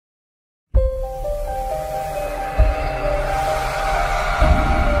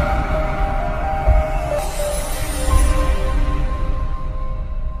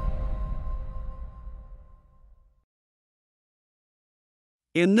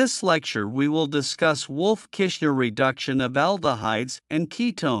In this lecture we will discuss Wolff-Kishner reduction of aldehydes and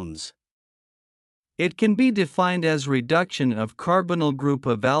ketones. It can be defined as reduction of carbonyl group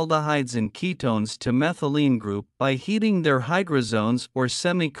of aldehydes and ketones to methylene group by heating their hydrazones or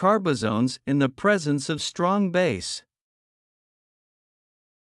semi-carbazones in the presence of strong base.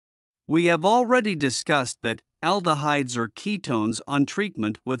 We have already discussed that aldehydes or ketones on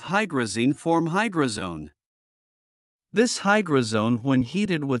treatment with hydrazine form hydrazone. This hydrazone, when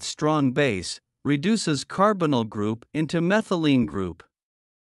heated with strong base, reduces carbonyl group into methylene group.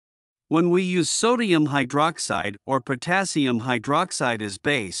 When we use sodium hydroxide or potassium hydroxide as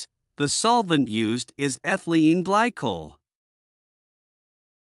base, the solvent used is ethylene glycol.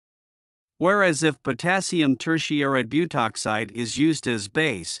 Whereas if potassium tertiary butoxide is used as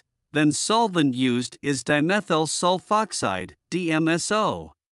base, then solvent used is dimethyl sulfoxide,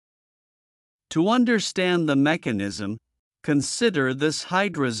 DMSO. To understand the mechanism, consider this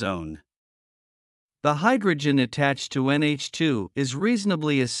hydrazone. The hydrogen attached to NH2 is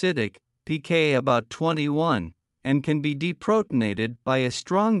reasonably acidic, pK about 21, and can be deprotonated by a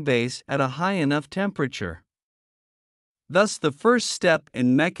strong base at a high enough temperature. Thus, the first step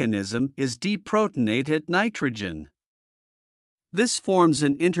in mechanism is deprotonated nitrogen. This forms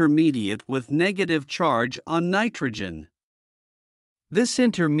an intermediate with negative charge on nitrogen. This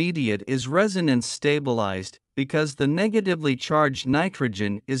intermediate is resonance stabilized because the negatively charged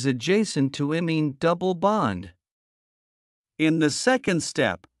nitrogen is adjacent to imine double bond. In the second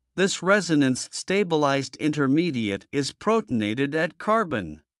step, this resonance stabilized intermediate is protonated at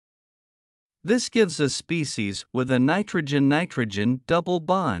carbon. This gives a species with a nitrogen-nitrogen double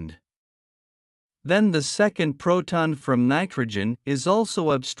bond. Then the second proton from nitrogen is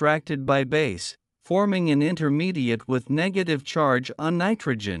also abstracted by base, forming an intermediate with negative charge on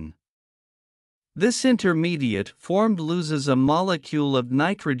nitrogen. This intermediate formed loses a molecule of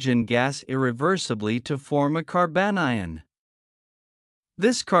nitrogen gas irreversibly to form a carbanion.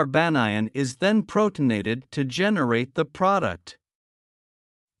 This carbanion is then protonated to generate the product.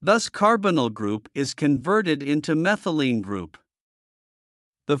 Thus, carbonyl group is converted into methylene group.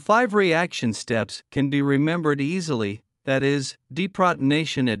 The 5 reaction steps can be remembered easily, that is,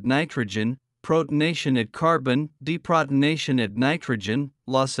 deprotonation at nitrogen, protonation at carbon, deprotonation at nitrogen,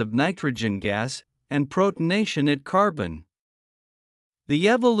 loss of nitrogen gas, and protonation at carbon. The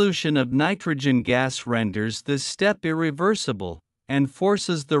evolution of nitrogen gas renders this step irreversible and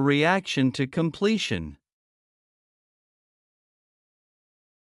forces the reaction to completion.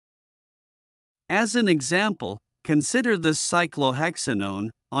 As an example, consider this cyclohexanone.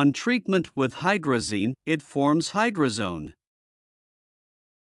 On treatment with hydrazine, it forms hydrazone.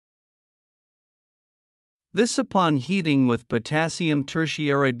 This, upon heating with potassium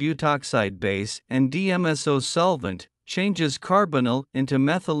tertiary butoxide base and DMSO solvent, changes carbonyl into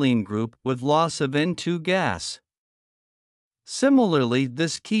methylene group with loss of N2 gas. Similarly,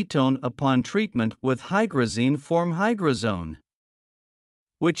 this ketone upon treatment with hydrazine form hydrazone,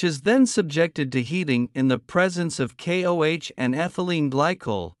 which is then subjected to heating in the presence of KOH and ethylene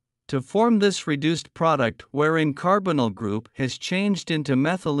glycol, to form this reduced product wherein carbonyl group has changed into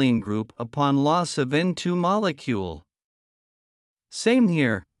methylene group upon loss of N2 molecule. Same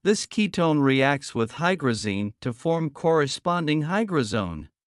here, this ketone reacts with hydrazine to form corresponding hydrazone.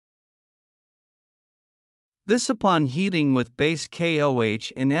 This, upon heating with base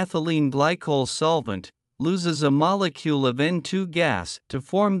KOH in ethylene glycol solvent, loses a molecule of N2 gas to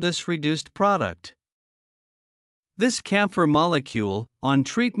form this reduced product. This camphor molecule, on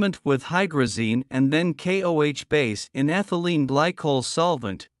treatment with hydrazine and then KOH base in ethylene glycol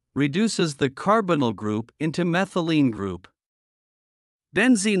solvent, reduces the carbonyl group into methylene group.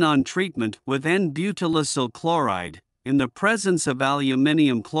 Benzene on treatment with N-butylysyl chloride, in the presence of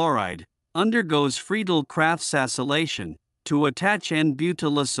aluminium chloride, undergoes Friedel-Crafts acylation to attach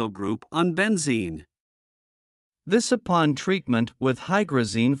N-butylysyl group on benzene. This, upon treatment with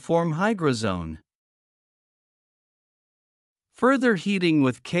hydrazine form hydrazone. Further heating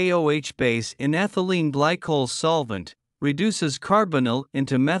with KOH base in ethylene glycol solvent reduces carbonyl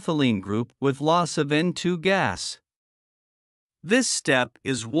into methylene group with loss of N2 gas. This step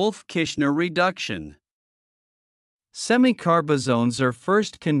is Wolff-Kishner reduction. Semi-carbazones are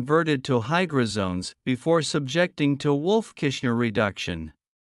first converted to hydrazones before subjecting to Wolff-Kishner reduction.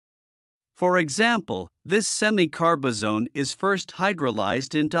 For example, this semi-carbazone is first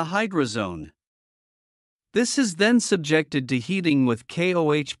hydrolyzed into hydrazone. This is then subjected to heating with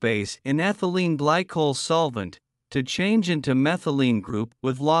KOH base in ethylene glycol solvent to change into methylene group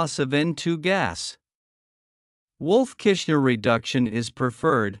with loss of N2 gas. Wolff-Kishner reduction is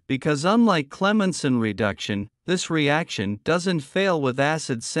preferred because, unlike Clemmensen reduction, this reaction doesn't fail with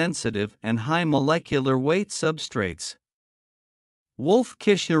acid-sensitive and high molecular weight substrates.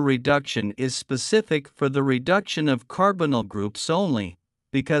 Wolff-Kishner reduction is specific for the reduction of carbonyl groups only,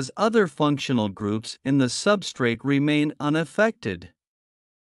 because other functional groups in the substrate remain unaffected.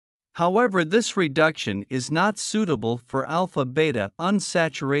 However, this reduction is not suitable for alpha-beta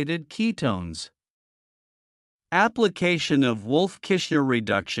unsaturated ketones. Application of Wolff-Kishner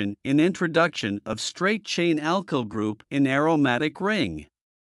reduction in introduction of straight-chain alkyl group in aromatic ring.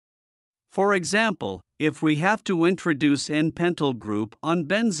 For example, if we have to introduce N-pentyl group on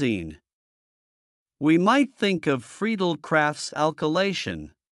benzene, we might think of Friedel-Crafts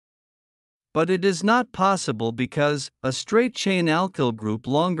alkylation. But it is not possible because a straight-chain alkyl group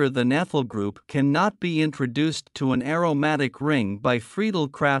longer than ethyl group cannot be introduced to an aromatic ring by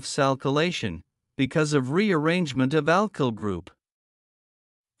Friedel-Crafts alkylation, because of rearrangement of alkyl group.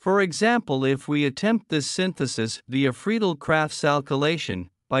 For example, if we attempt this synthesis via Friedel-Crafts alkylation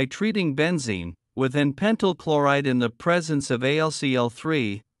by treating benzene with N-pentyl chloride in the presence of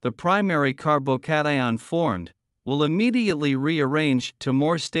AlCl3, the primary carbocation formed will immediately rearrange to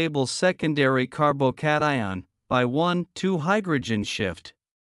more stable secondary carbocation by 1,2 hydrogen shift.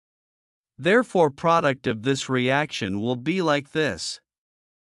 Therefore, product of this reaction will be like this.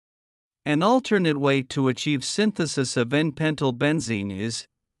 An alternate way to achieve synthesis of N-pentyl benzene is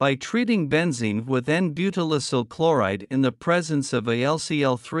by treating benzene with N-butylysyl chloride in the presence of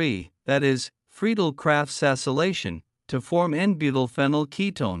AlCl3, that is, Friedel-Crafts acylation, to form N-butylphenyl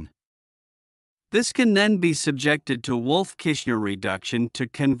ketone. This can then be subjected to Wolff-Kishner reduction to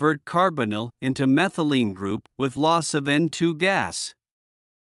convert carbonyl into methylene group with loss of N2 gas.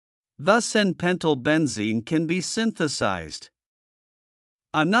 Thus, N-pentyl benzene can be synthesized.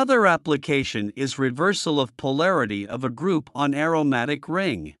 Another application is reversal of polarity of a group on aromatic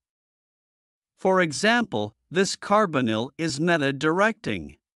ring. For example, this carbonyl is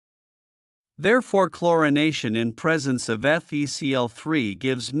meta-directing. Therefore, chlorination in presence of FeCl3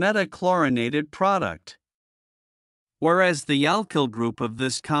 gives meta-chlorinated product. Whereas the alkyl group of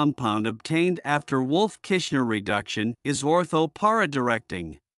this compound obtained after Wolff-Kishner reduction is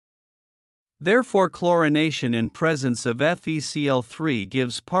ortho-para-directing. Therefore, chlorination in presence of FeCl3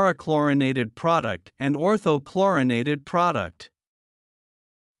 gives parachlorinated product and orthochlorinated product.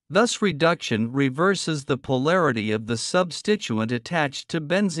 Thus, reduction reverses the polarity of the substituent attached to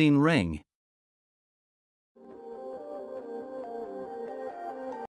benzene ring.